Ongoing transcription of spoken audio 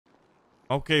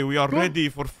Okay, we are ready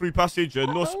for free passage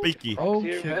and no spiky.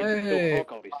 Okay.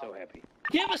 I'll be so happy.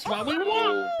 Give us what we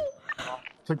want.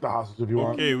 Take the hostage if you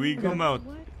want. Okay, we come out.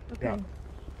 Okay. Yeah.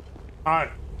 All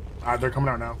right. They're coming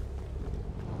out now.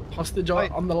 Hostage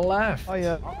on the left. Oh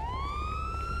yeah.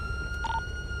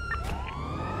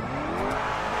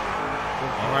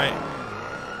 Alright.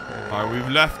 Alright, we've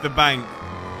left the bank.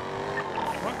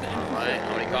 Alright,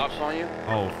 how many cops on you?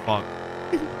 Oh, fuck.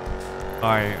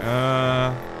 Alright,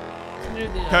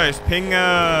 Curtis, ping,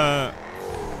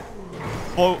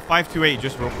 528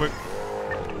 just real quick.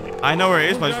 I know where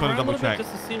it is, but I just want to double check.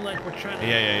 Just to seem like we're trying to...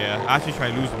 Yeah. Actually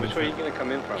try to lose them. Which way are you going to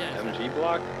come in from? MG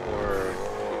block or...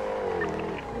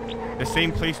 The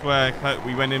same place where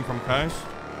we went in from Curtis.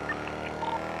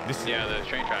 Yeah, the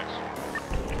train tracks.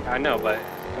 I know, but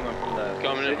coming from the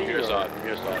coming in from your side. From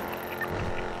your side.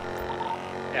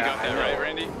 Yeah, you got that right,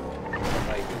 Randy?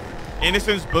 Like,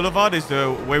 Innocence Boulevard is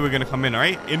the way we're gonna come in,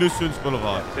 alright? Innocence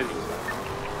Boulevard. How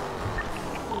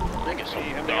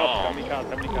many cars?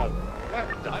 How many cars? I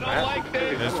don't like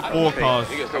this. There's 4 cars.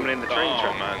 Coming in the train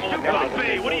track, man.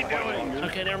 What are you doing?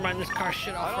 Okay, never mind. This car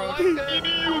shit off-road.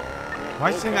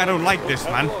 Why is saying I don't like this,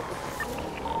 man?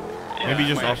 Maybe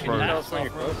just off-road. Yeah,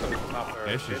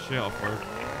 it's just shit off-road.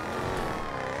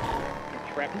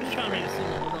 I'm just trying to make it seem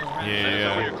like we're going around.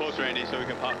 Yeah. You're close, Randy, so we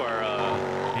can pop our...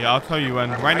 Yeah, I'll tell you when.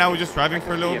 Right now we're just driving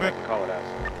for a little bit.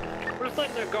 We're just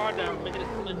letting their guard down, making it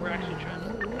seem like we're actually trying to...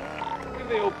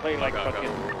 They all play like fucking...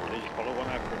 They just follow one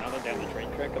after another down the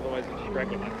train track, otherwise it's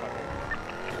straggling like fucking...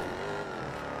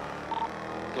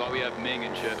 That's why we have Ming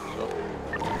and shit.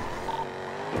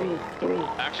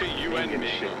 Actually, you and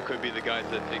Ming could be the guys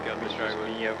that take out the straggler.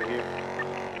 Me over here.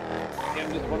 Yeah,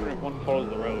 I'm just wondering if one follows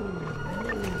the road.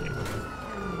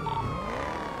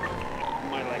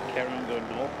 Might like carry on going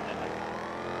north and then like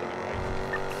take it right.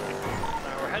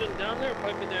 We're heading down there,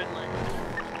 probably be there in like...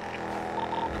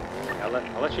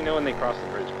 I'll let you know when they cross the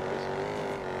bridge.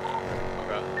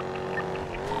 Okay.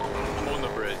 I'm on the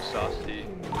bridge, Saucy.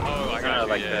 Oh, I got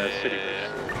like the city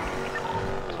bridge.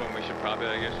 That's when we should probably,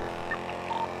 I guess.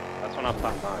 That's when I'll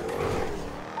pop by.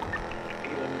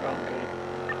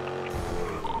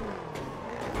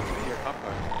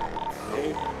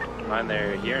 Mine,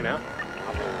 they're here now.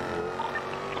 Pop it.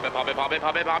 Pop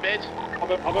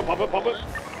it.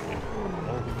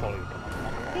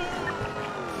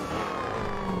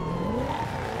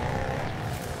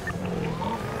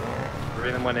 Three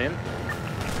of them went in.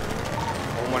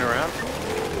 One went around.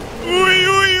 Ooh.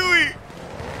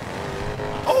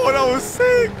 Oh, that was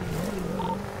sick.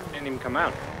 Didn't even come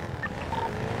out.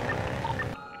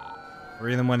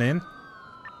 3 of them went in.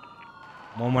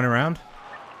 1 went around.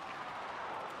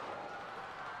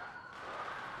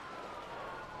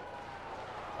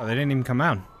 Oh, they didn't even come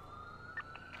out.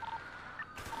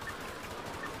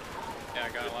 Yeah, I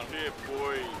got a lot of shit,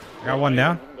 boy. I got 1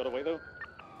 down. Got away though.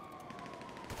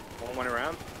 1 went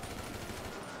around.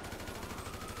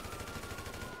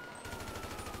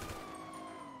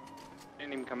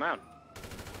 Didn't even come out.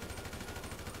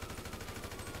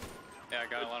 Yeah, I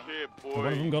got a lot of shit, boy. One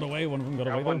of them got away. One of them got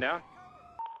away. 1 down.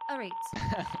 All right.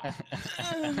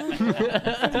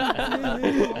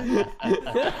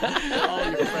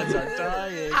 All your friends are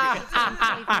dying.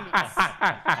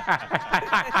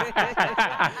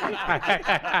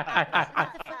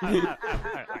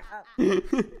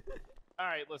 All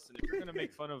right, listen. If you're gonna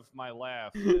make fun of my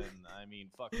laugh, then I mean,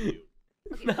 fuck you.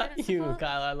 Okay, Not you,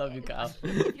 Kyle. I love you, Kyle.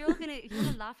 If you're gonna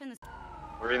laugh in this.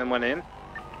 3 of them went in.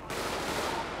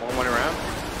 1 went around.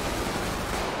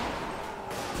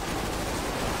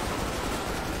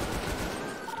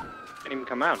 Didn't even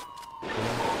come out.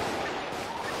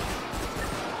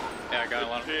 Yeah, I got a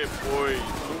lot of shit, boy.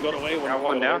 One got away. Got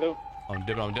 1 down. I'm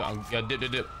dip. Yeah,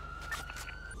 dip.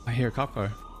 I hear a cop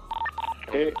car.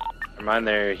 Okay. Never mind,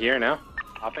 they're here now.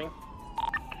 Hopping.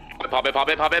 Pop it. Pop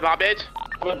it. Come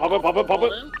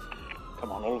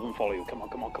on, all of them follow you. Come on.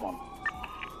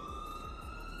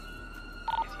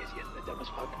 Yes. They're dumb as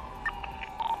fuck.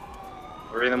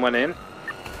 3 of them went in.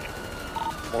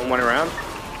 1 went around.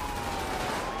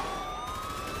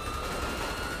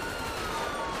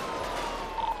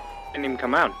 Didn't even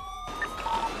come out.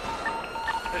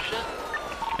 Good shit.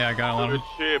 Yeah, I got a lot of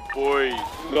shit, boy.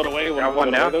 Got away. Got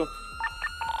 1 down.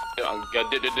 Yeah,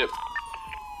 dip.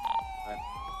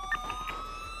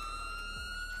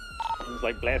 It's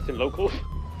like blasting locals.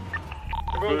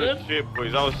 Everyone good? Shit,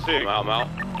 boys, that was sick. I'm out.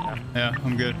 Yeah,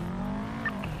 I'm good.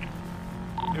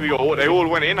 Here we go. They all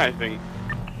went in, I think.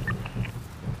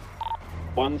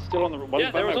 One's still on the one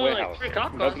Yeah, by there my was only warehouse. like 3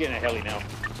 cop I'm about cars. to get in a heli now.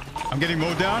 I'm getting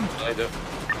mowed down. I do.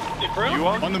 You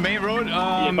are? On the main road.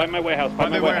 Yeah, by my warehouse. By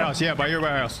my warehouse. Yeah, by your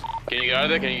warehouse. Can you get out of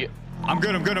there? Can you get... I'm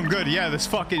good, I'm good, I'm good. Yeah, this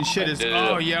fucking shit is.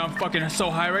 Oh, yeah, I'm fucking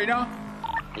so high right now.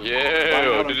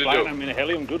 Yeah, I'm in a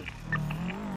heli, I'm good.